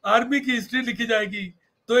की आर्मी की हिस्ट्री लिखी जाएगी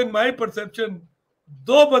तो इन माय परसेप्शन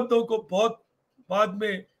दो बंदों को बहुत बाद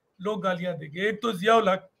में लोग गालियां देंगे. एक तो जियाउल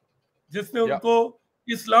हक, जिसने Yeah. उनको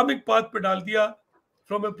इस्लामिक पाथ पे डाल दिया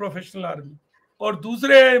फ्रॉम ए प्रोफेशनल आर्मी, और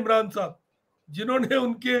दूसरे हैं इमरान साहब, जिन्होंने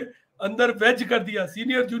उनके अंदर वेज कर दिया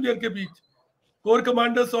सीनियर जूनियर के बीच. कोर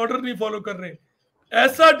कमांडर्स ऑर्डर नहीं फॉलो कर रहे.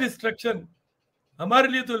 ऐसा डिस्ट्रक्शन हमारे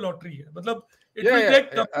लिए तो लॉटरी है. मतलब it will take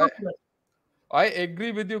couple of years. I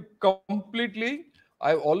agree with you completely.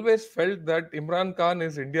 I've always felt that Imran Khan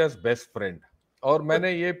is India's best friend. और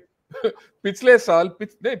मैंने ये पिछले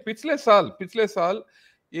साल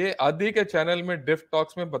ये आदि के चैनल में डिफ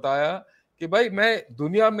टॉक्स में बताया कि भाई मैं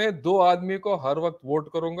दुनिया में दो आदमी को हर वक्त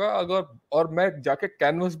वोट करूंगा अगर, और मैं जाके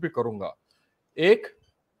कैनवस भी करूंगा. एक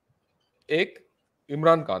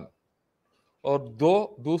इमरान खान और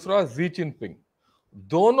दूसरा जी जिनपिंग.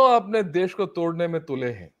 दोनों अपने देश को तोड़ने में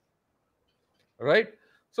तुले हैं. राइट.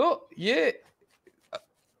 सो ये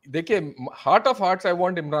देखिए, heart of hearts I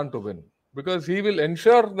want Imran to win because he will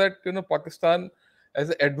ensure that Pakistan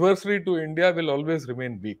as an adversary to India will always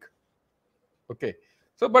remain weak. Okay,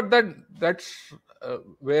 so but that's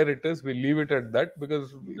where it is. We'll leave it at that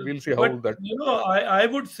because we'll see how But, that. I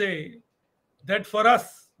would say that for us,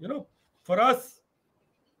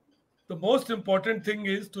 the most important thing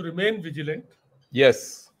is to remain vigilant.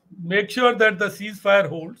 Yes. Make sure that the ceasefire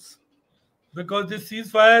holds, because this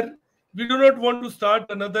ceasefire, we do not want to start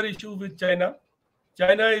another issue with China.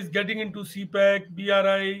 China is getting into CPEC,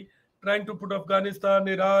 BRI, trying to put Afghanistan,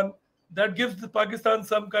 Iran. That gives Pakistan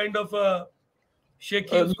some kind of a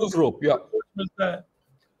shaky Loose rope, yeah. मिलता है,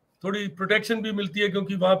 थोड़ी protection भी मिलती है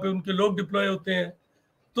क्योंकि वहां पे उनके लोग डिप्लॉय होते हैं.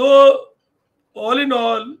 तो ऑल इन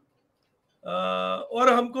ऑल,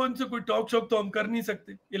 और हमको इनसे कोई टॉक शॉक तो हम कर नहीं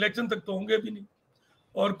सकते, इलेक्शन तक तो होंगे भी नहीं,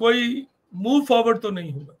 और कोई मूव फॉरवर्ड तो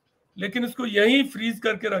नहीं होगा. लेकिन इसको यहीं फ्रीज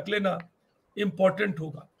करके रख लेना इम्पोर्टेंट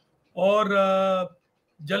होगा. और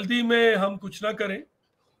जल्दी में हम कुछ ना करें,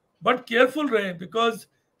 बट केयरफुल रहें. बिकॉज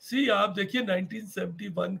सी, आप देखिए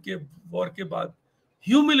 1971 के वॉर के बाद,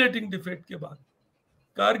 ह्यूमिलेटिंग डिफेक्ट के बाद,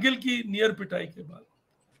 कारगिल की नियर पिटाई के बाद,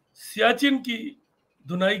 सियाचिन की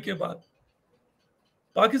धुनाई के बाद,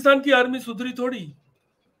 पाकिस्तान की आर्मी सुधरी थोड़ी.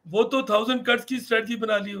 वो तो 1000 कट्स की स्ट्रेटजी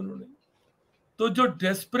बना ली उन्होंने. तो जो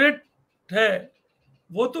डेस्परेट है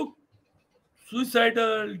वो तो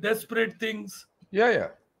सुसाइडल डेस्परेट थिंग्स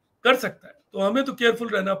कर सकता है. तो हमें तो केयरफुल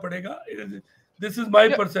रहना पड़ेगा. This is my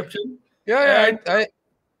perception.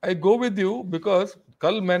 I go with you because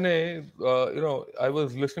कल मैंने I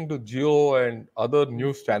was listening to Jio and other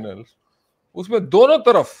news channels. उसमें दोनों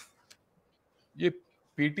तरफ ये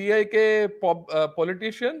पीटीआई के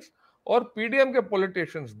पॉलिटिशियंस और पीडीएम के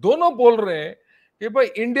पॉलिटिशियंस दोनों बोल रहे हैं कि भाई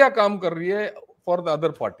इंडिया काम कर रही है फॉर द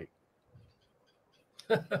अदर पार्टी.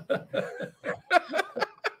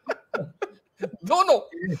 दोनों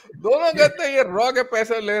कहते हैं ये रॉ के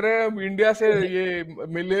पैसे ले रहे हैं, हम इंडिया से ये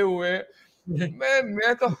मिले हुए हैं.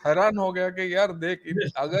 मैं तो हैरान हो गया कि यार देख,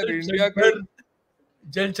 अगर इंडिया के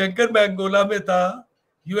जयशंकर मैं अंगोला में था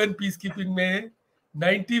यूएन पीस कीपिंग में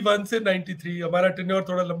 91 से 93, हमारा टेन्योर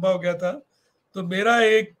थोड़ा लंबा हो गया था. तो मेरा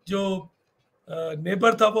एक जो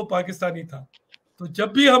नेबर था वो पाकिस्तानी था। तो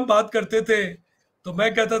जब भी हम बात करते थे तो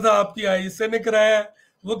मैं कहता था आपकी आईएसए ने कराया है,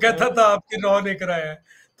 वो कहता था आपकी रॉ ने कराया है।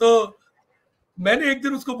 तो मैंने एक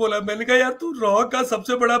दिन उसको बोला, मैंने कहा यार तू रॉ का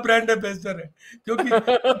सबसे बड़ा ब्रांड एम्बेसडर है, क्योंकि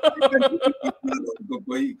अपनी कंट्री की टीम में उनको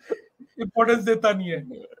कोई इम्पोर्टेंस देता नहीं है।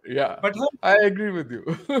 Yeah, बट हाँ, I agree with you.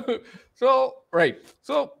 So, right.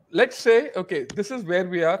 So, let's say, okay, this is where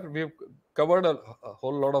we are. We've covered a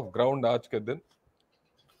whole lot of ground aaj ke din.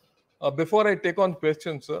 Before I take on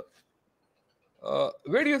questions, sir,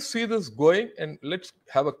 where do you see this going? And let's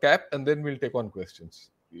have a cap and then we'll take on questions.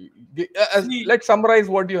 see, Let's summarize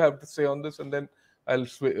what you have to say on this and then I'll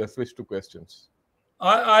switch to questions.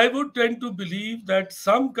 I would tend to believe that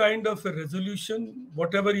some kind of a resolution,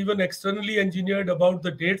 whatever even externally engineered about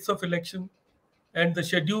the dates of election and the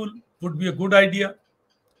schedule, would be a good idea.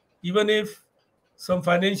 Even if some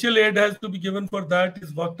financial aid has to be given for that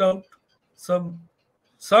is worked out.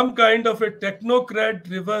 Some kind of a technocrat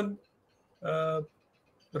driven uh,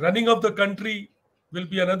 running of the country will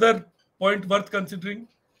be another point worth considering.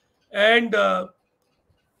 And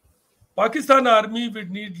Pakistan army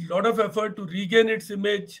would need a lot of effort to regain its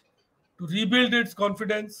image, to rebuild its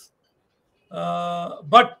confidence.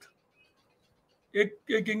 But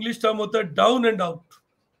एक English term होता है down and out.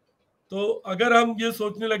 तो अगर हम ये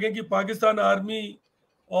सोचने लगे कि पाकिस्तान आर्मी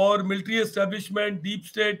और military establishment deep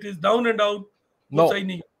state is down and out, वो No, सही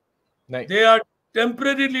नहीं है। no. They are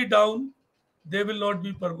temporarily down, they will not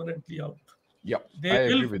be permanently out. Yeah, they I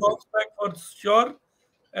will agree with you. Bounce back for sure,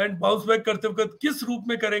 and bounce back करते वक्त किस रूप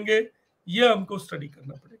में करेंगे ये हमको स्टडी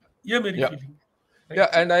करना पड़ेगा। ये मेरी Yeah. फीलिंग है। Yeah,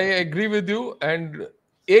 and I agree with you. And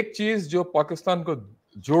एक चीज जो पाकिस्तान को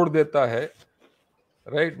जोड़ देता है,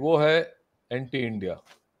 राइट, वो है anti India.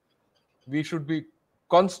 We should be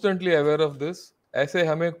constantly aware of this. ऐसे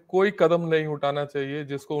हमें कोई कदम नहीं उठाना चाहिए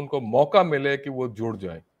जिसको उनको मौका मिले कि वो जुड़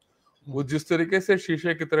जाए। वो जिस तरीके से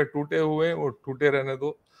शीशे की तरह टूटे हुए हैं वो टूटे रहने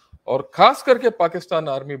दो। और खास करके पाकिस्तान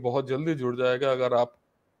आर्मी बहुत जल्दी जुड़ जाएगा अगर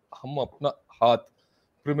हम अपना हाथ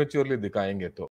प्रीमेच्योरली दिखाएंगे तो।